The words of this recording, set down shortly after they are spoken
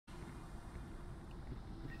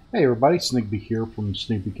Hey everybody, Snoopy here from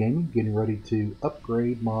Snoopy Gaming, getting ready to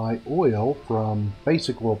upgrade my oil from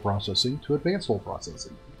basic oil processing to advanced oil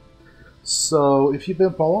processing. So if you've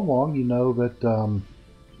been following along, you know that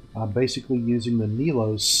I'm basically using the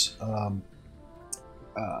Nelos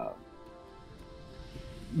uh,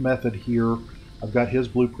 method here. I've got his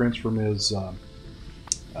blueprints from his, I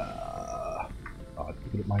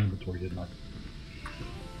put it in my inventory, didn't I?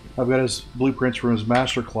 I've got his blueprints from his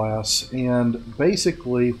master class, and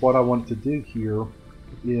basically what I want to do here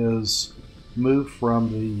is move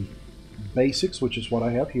from the basics, which is what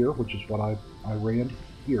I have here, which is what I ran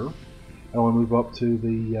here. I want to move up to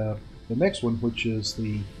the next one, which is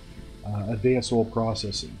the advanced oil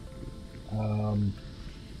processing. Um,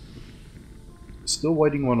 Still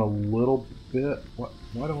waiting on a little bit.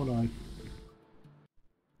 Why don't I?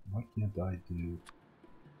 Why can't I do?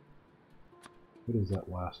 What is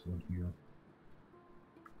that last one here?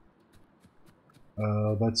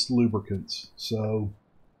 That's lubricants. So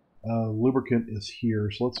lubricant is here.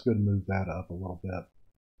 So let's go ahead and move that up a little bit.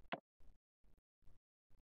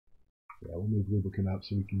 Yeah, we'll move lubricant up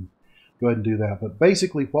so we can go ahead and do that. But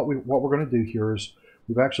basically, what we're going to do here is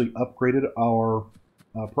we've actually upgraded our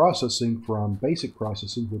processing from basic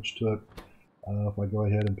processing, which took, if I go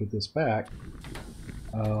ahead and put this back,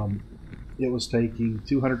 it was taking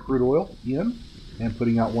 200 crude oil in and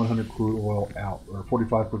putting out 100 crude oil out, or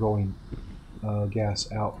 45 petroleum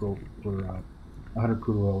gas out for 100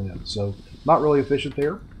 crude oil in. So not really efficient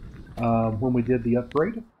there. When we did the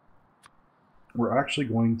upgrade, we're actually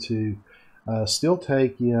going to still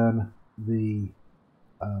take in the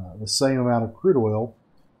same amount of crude oil,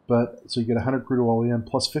 but so you get 100 crude oil in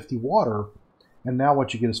plus 50 water, and now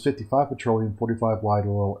what you get is 55 petroleum, 45 light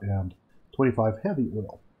oil, and 25 heavy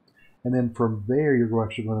oil. And then from there, you're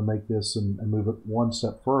actually going to make this and move it one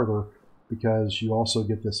step further, because you also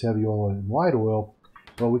get this heavy oil and light oil.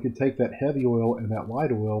 Well, we could take that heavy oil and that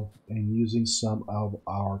light oil, and using some of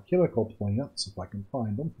our chemical plants, if I can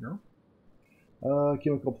find them here.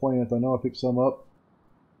 Chemical plant, I know I picked some up.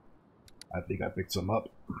 I think I picked some up.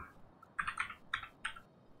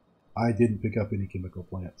 I didn't pick up any chemical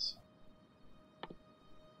plants.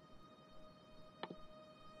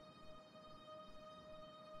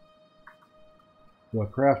 Do I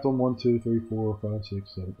craft them? 1, 2, 3, 4, 5,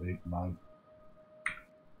 6, 7, 8, 9.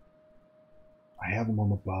 I have them on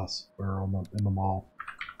the bus or in the mall.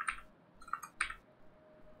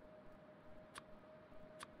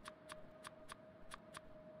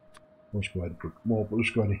 We'll just go ahead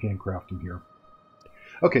and handcraft them here.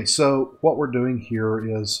 Okay, so what we're doing here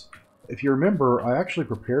is, if you remember, I actually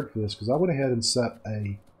prepared for this because I went ahead and set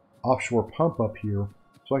a offshore pump up here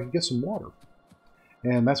so I could get some water.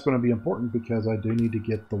 And that's going to be important because I do need to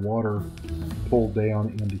get the water pulled down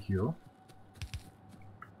into here.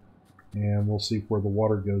 And we'll see where the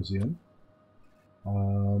water goes in. So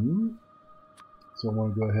I'm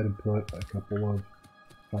going to go ahead and put a couple of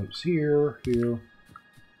pipes here.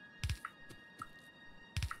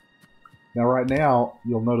 Now right now,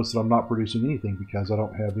 you'll notice that I'm not producing anything because I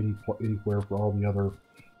don't have anywhere for all the other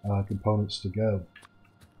components to go.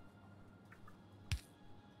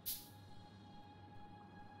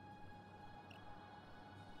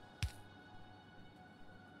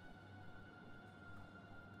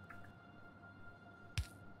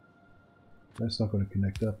 That's not going to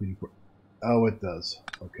connect up anywhere. Oh, it does.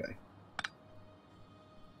 Okay.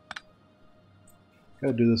 Got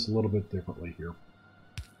to do this a little bit differently here.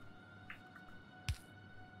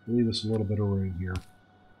 Leave us a little bit of room here.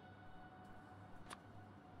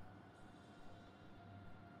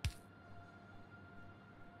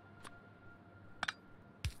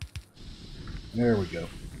 There we go.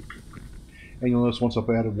 And you'll notice once I've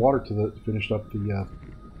added water to finished up the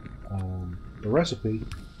recipe,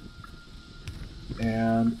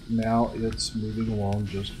 and now it's moving along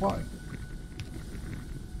just fine.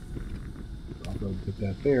 I'll go and put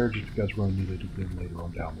that there just because we're going to need it again later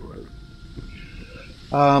on down the road.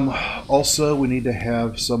 Also, we need to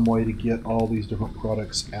have some way to get all these different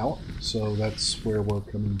products out, so that's where we're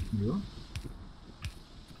coming here.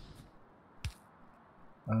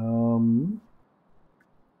 And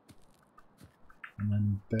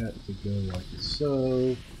then that to go like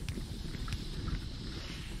so.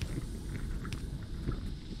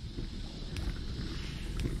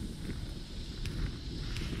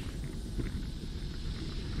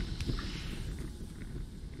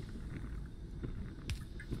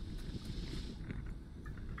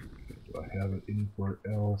 Have it anywhere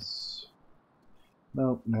else?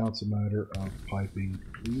 No, now it's a matter of piping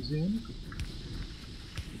these in.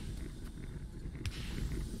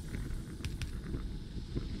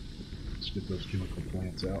 Let's get those chemical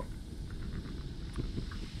plants out.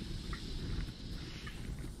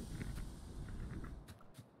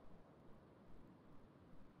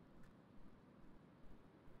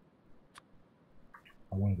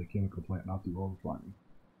 chemical plant, not the oil refinery.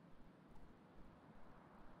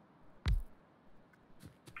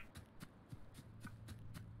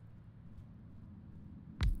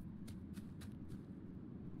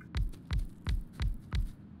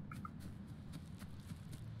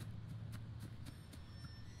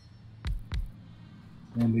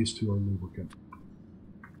 And these two are lubricant.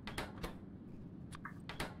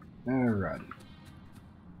 Alrighty.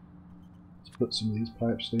 Let's put some of these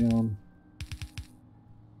pipes down.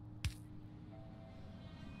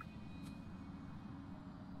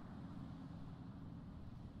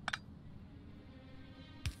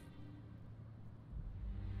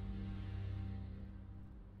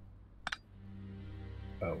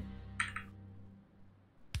 Oh.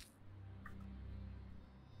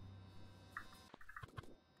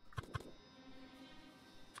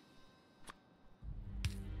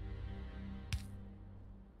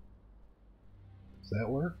 Does that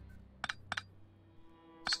work?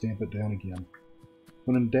 Stamp it down again.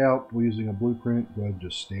 When in doubt, we're using a blueprint, go ahead and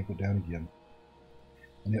just stamp it down again.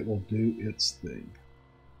 And it will do its thing.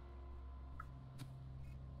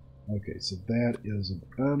 Okay, so that is an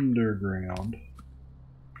underground.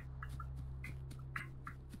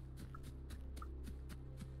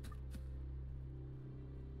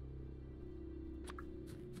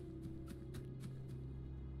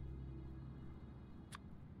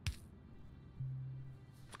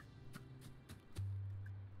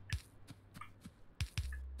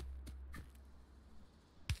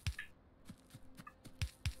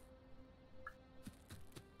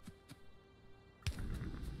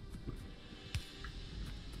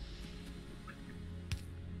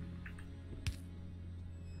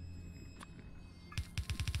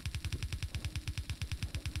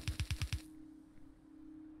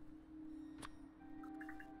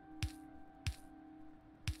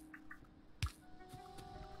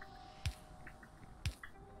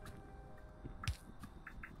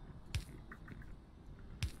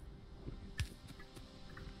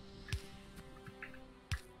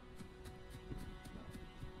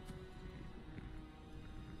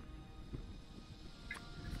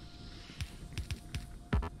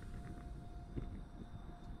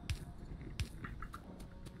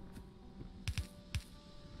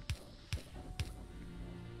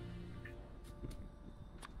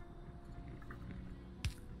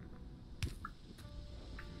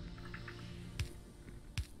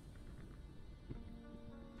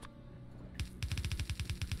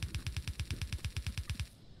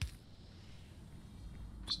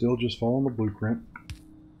 Still just following the blueprint.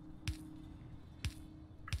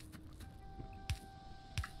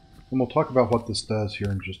 And we'll talk about what this does here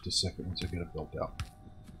in just a second once I get it built out.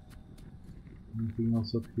 Anything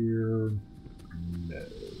else up here? No.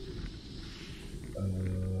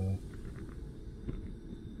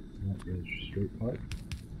 That is straight pipe.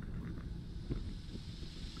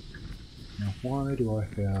 Now why do I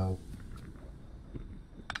have...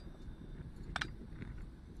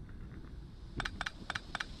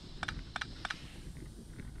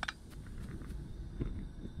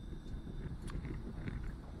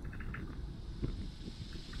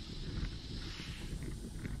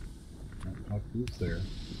 that pipe is there.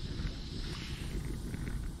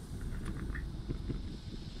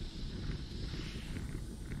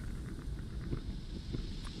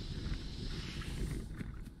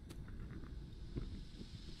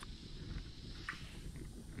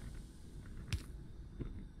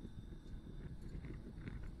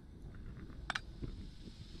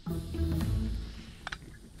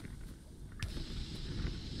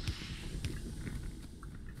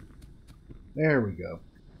 There we go.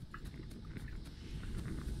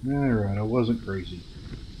 Alright, I wasn't crazy.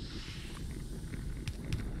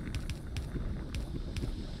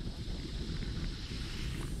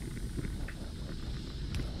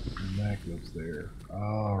 And that goes there.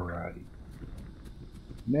 Alrighty.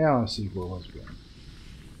 Now I see where I was going.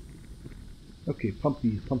 Okay,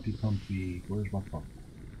 pumpy, pumpy, pumpy. Where's my pump?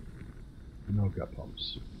 I know I've got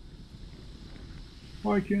pumps.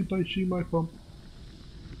 Why can't I see my pump?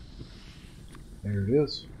 There it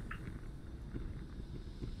is.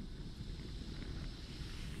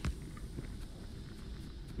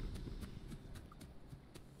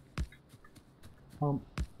 Pump,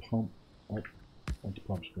 pump. Oh, the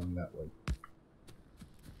pump's going that way.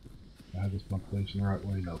 I have this pump placed in the right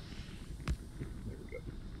way? Nope. There we go.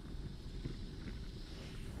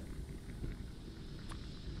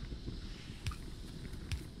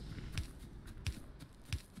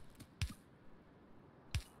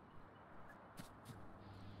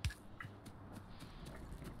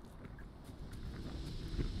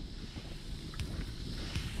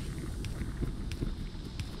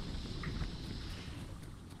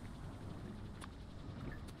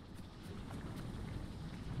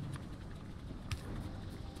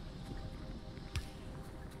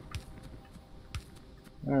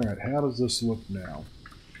 Alright, how does this look now?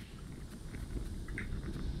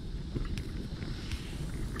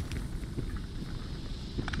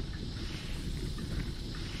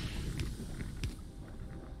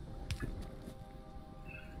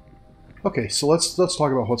 Okay, so let's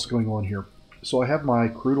talk about what's going on here. So I have my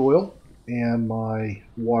crude oil and my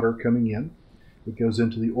water coming in. It goes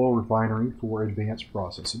into the oil refinery for advanced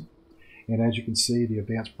processing. And as you can see, the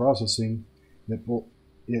advanced processing,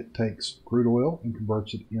 it takes crude oil and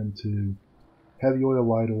converts it into heavy oil,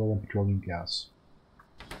 light oil, and petroleum gas.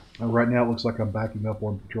 Right now it looks like I'm backing up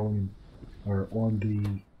on petroleum, or on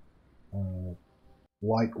the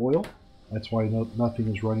light oil. That's why nothing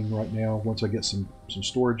is running right now. Once I get some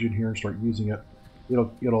storage in here and start using it,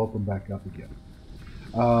 it'll open back up again.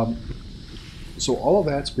 So all of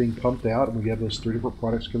that's being pumped out, and we have those 3 different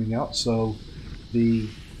products coming out. So the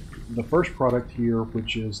first product here,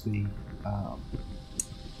 which is the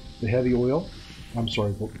heavy oil,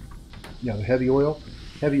 the heavy oil.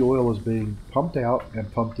 Heavy oil is being pumped out and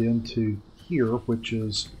pumped into here, which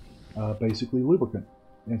is basically lubricant.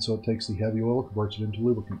 And so it takes the heavy oil, converts it into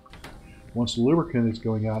lubricant. Once the lubricant is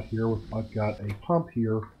going out here, I've got a pump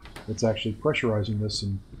here that's actually pressurizing this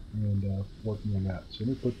and working on that. So let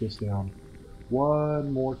me put this down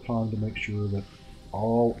one more time to make sure that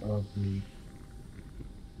all of the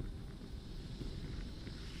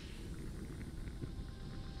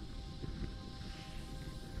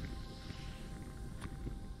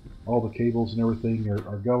cables and everything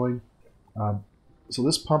are going. So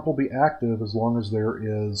this pump will be active as long as there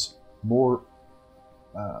is more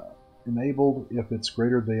enabled if it's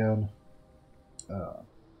greater than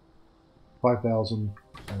 5,000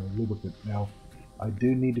 lubricant. Now, I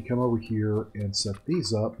do need to come over here and set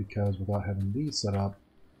these up, because without having these set up,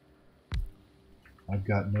 I've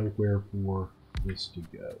got nowhere for this to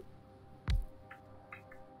go.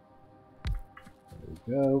 There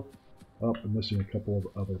we go. Oh, I'm missing a couple of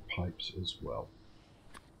other pipes as well.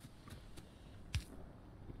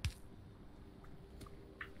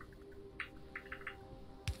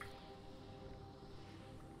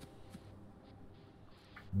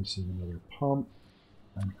 Missing another pump.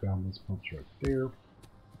 I found this pump right there.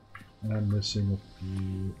 And I'm missing a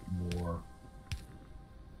few more.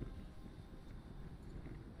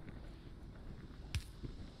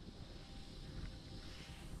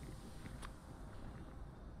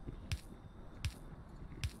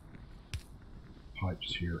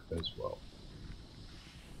 Pipes here as well.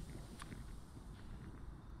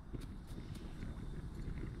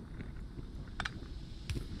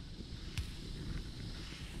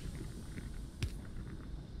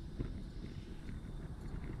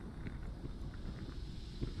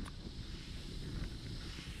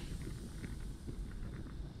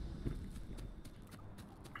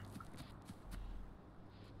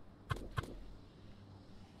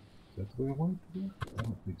 Is that the way I want it to do? I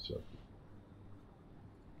don't think so.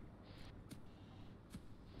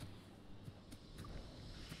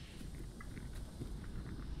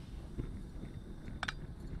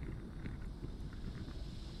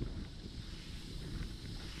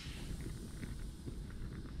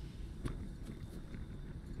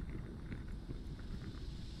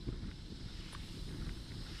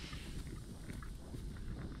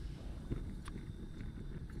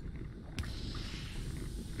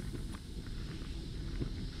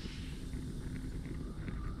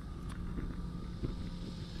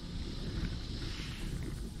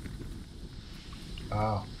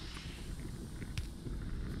 Ah.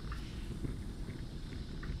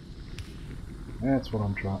 That's what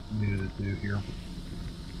I'm needed to do here.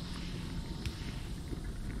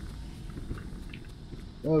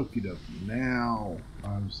 Okie dokie. Now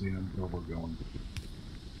I'm seeing where we're going.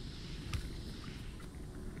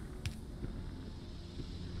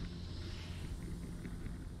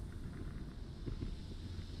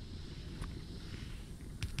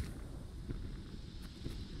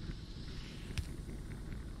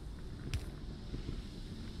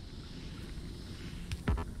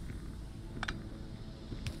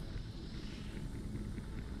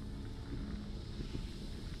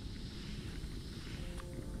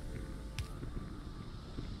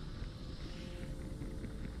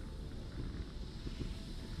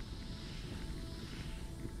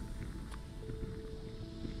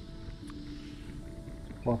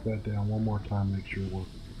 Plop that down one more time, make sure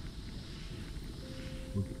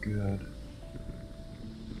we're good.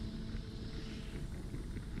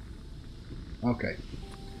 Okay.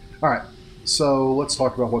 Alright, so let's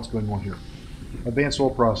talk about what's going on here. Advanced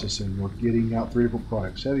oil processing. We're getting out 3 different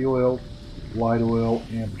products: heavy oil, light oil,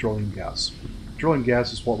 and petroleum gas. Petroleum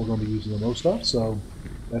gas is what we're going to be using the most of, so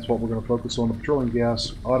that's what we're going to focus on. The petroleum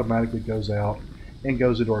gas automatically goes out and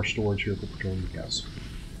goes into our storage here for petroleum gas.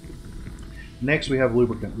 Next, we have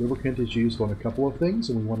lubricant. Lubricant is used on a couple of things,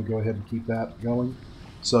 and we want to go ahead and keep that going.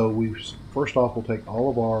 So first off, we'll take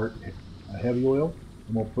all of our heavy oil,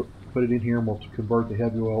 and we'll put it in here, and we'll convert the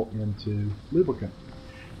heavy oil into lubricant.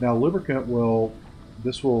 Now, lubricant will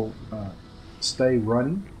stay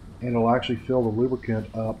running, and it'll actually fill the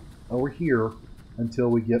lubricant up over here until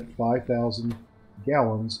we get 5,000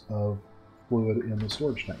 gallons of fluid in the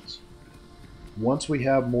storage tanks. Once we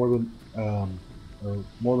have more than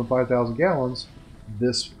 5,000 gallons,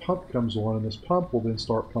 this pump comes on, and this pump will then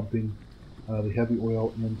start pumping the heavy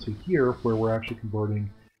oil into here, where we're actually converting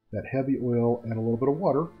that heavy oil and a little bit of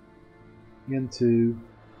water into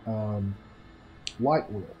light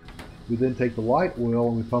oil. We then take the light oil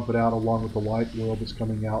and we pump it out along with the light oil that's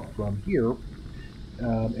coming out from here,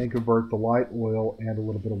 and convert the light oil and a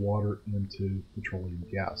little bit of water into petroleum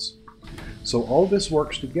gas. So all this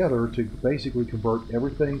works together to basically convert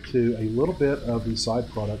everything to a little bit of the side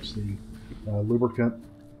products, the lubricant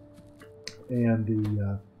and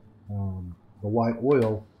the light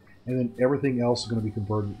oil, and then everything else is going to be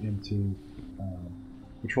converted into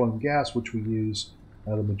petroleum gas, which we use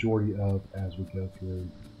the majority of as we go through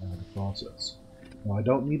the process. Now, I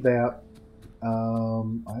don't need that.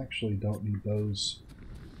 I actually don't need those.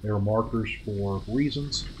 They're markers for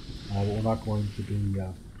reasons, but we're not going to be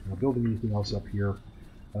building anything else up here.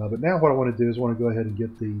 But now what I want to do is I want to go ahead and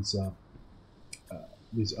get these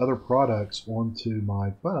other products onto my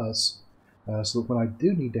bus, so that when I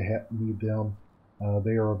do need them,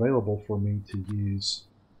 they are available for me to use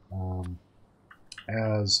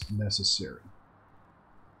as necessary.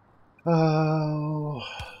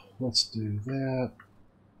 Let's do that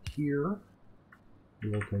here.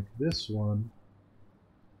 We'll take this one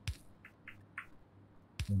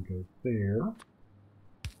and go there.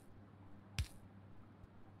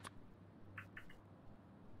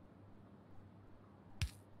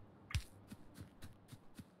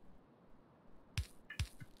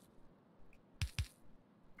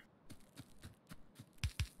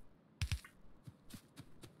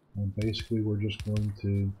 And basically we're just going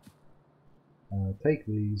to take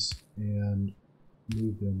these and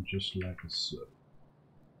move them just like so.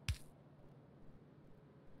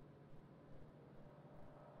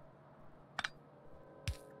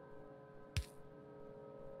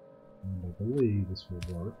 And I believe this will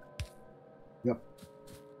work. Yep.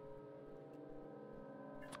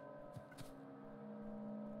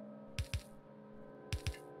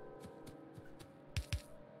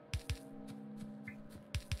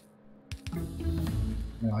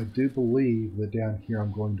 Now I do believe that down here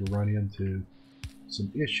I'm going to run into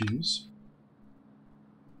some issues,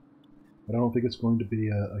 but I don't think it's going to be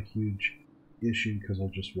a huge issue because I'll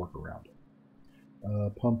just work around it.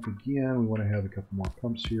 Pump again. We want to have a couple more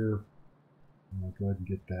pumps here. I'll go ahead and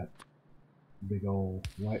get that big old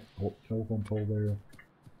light telephone pole there,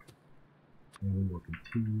 and we will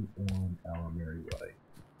continue on our merry way.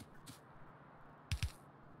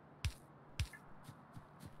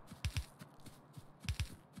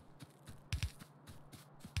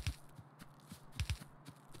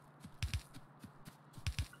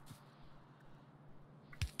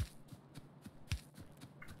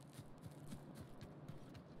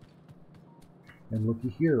 And looky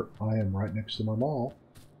here, I am right next to my mall,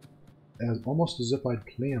 almost as if I'd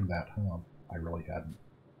planned that, huh? I really hadn't.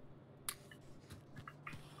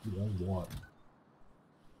 One.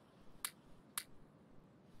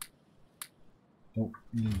 Don't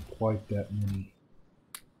need quite that many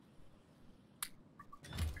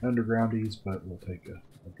undergroundies, but we'll take a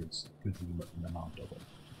good amount of it.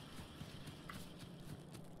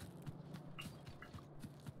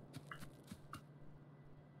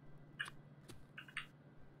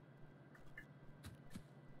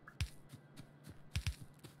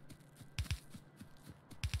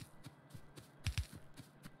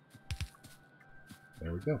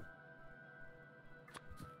 There we go.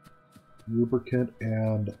 Lubricant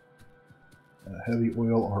and heavy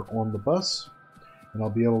oil are on the bus, and I'll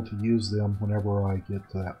be able to use them whenever I get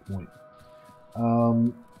to that point.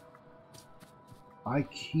 I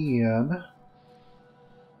can...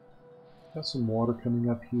 Got some water coming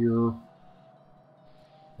up here,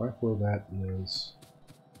 right where that is.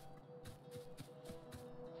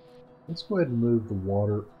 Let's go ahead and move the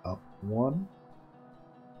water up one.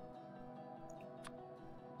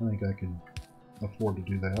 I think I can afford to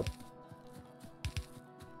do that.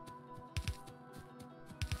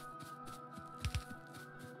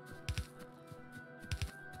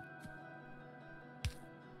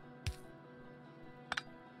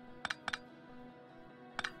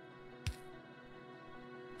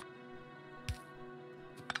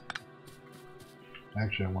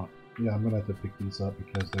 Actually, yeah, I'm gonna have to pick these up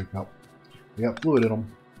because they got fluid in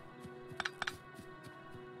them.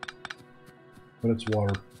 But it's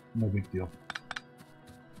water, no big deal.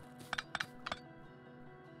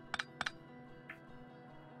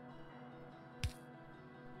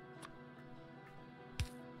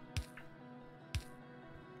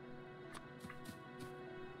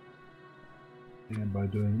 And by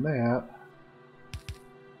doing that,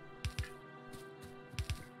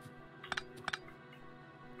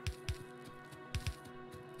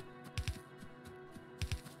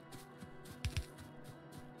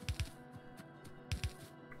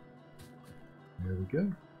 there we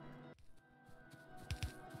go.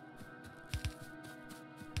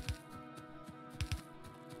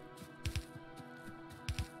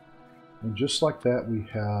 And just like that, we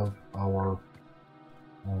have our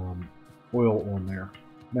oil on there.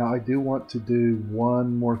 Now I do want to do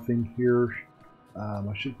one more thing here.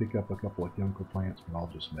 I should pick up a couple of chemical plants, but I'll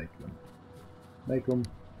just make them.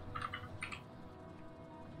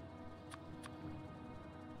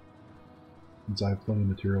 Since I have plenty of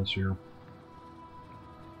materials here.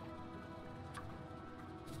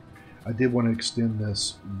 I did want to extend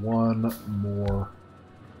this one more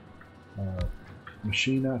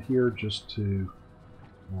machine out here just to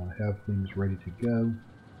have things ready to go.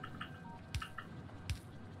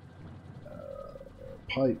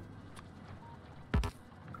 Pipe.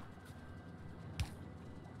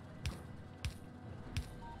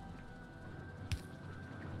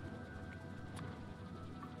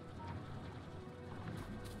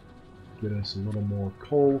 Get us a little more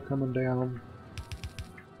coal coming down.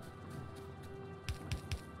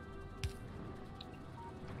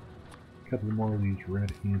 A couple more of these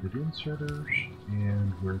red-handed inserters,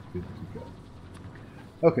 and we're good to go.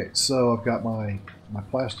 Okay, so I've got my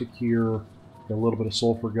plastic here, got a little bit of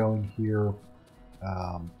sulfur going here.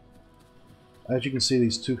 As you can see,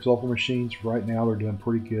 these two sulfur machines right now they're doing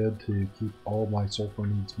pretty good to keep all my sulfur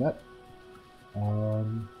needs met.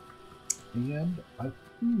 And I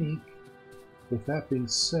think, with that being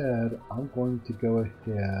said, I'm going to go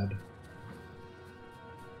ahead.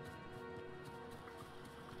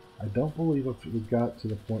 I don't believe we've got to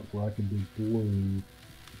the point where I can do blue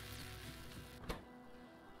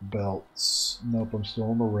belts. Nope, I'm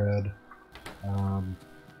still on the red.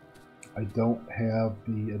 I don't have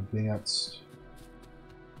the advanced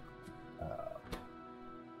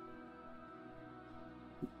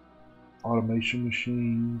automation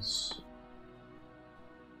machines.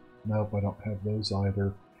 Nope, I don't have those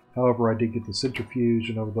either. However, I did get the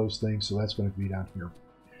centrifuge and over those things, so that's going to be down here.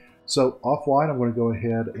 So offline, I'm going to go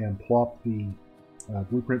ahead and plop the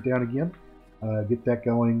blueprint down again, get that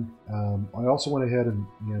going. I also went ahead and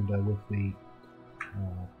with the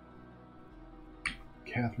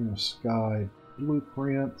Catherine of Sky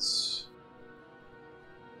blueprints.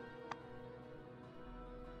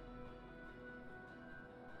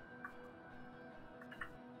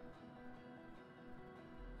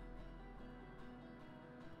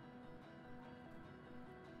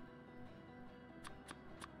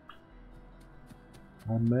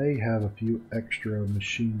 I may have a few extra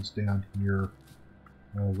machines down here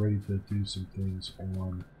ready to do some things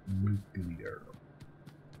on nuclear.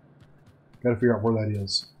 Got to figure out where that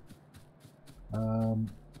is.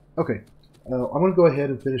 Okay, I'm going to go ahead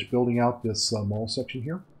and finish building out this mall section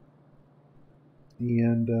here.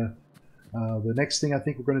 And the next thing I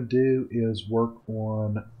think we're going to do is work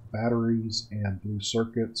on batteries and blue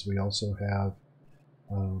circuits. We also have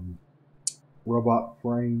robot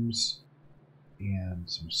frames and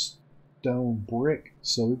some stone brick.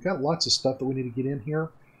 So we've got lots of stuff that we need to get in here.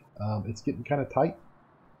 It's getting kind of tight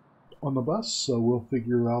on the bus, so we'll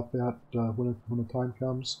figure out that when the time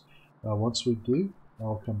comes. Once we do,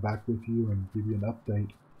 I'll come back with you and give you an update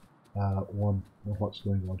on what's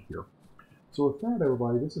going on here. So with that,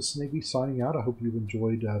 everybody, this is Sniggy signing out. I hope you've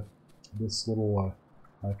enjoyed this little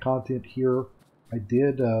content here. I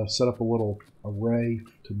did set up a little array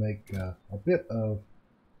to make a bit of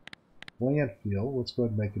landfill. Let's go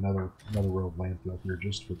ahead and make another row of landfill here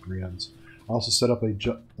just for grins. I also set up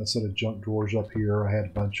a set of junk drawers up here. I had a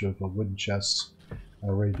bunch of wooden chests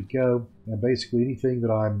ready to go. And basically anything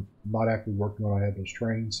that I'm not actively working on, I have those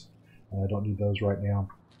trains. I don't need those right now.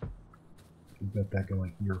 We've got that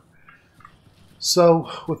going here. So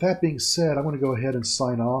with that being said, I'm going to go ahead and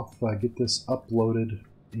sign off, get this uploaded.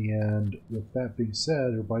 And with that being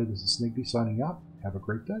said, everybody, this is Snigby signing out. Have a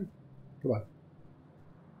great day. Goodbye.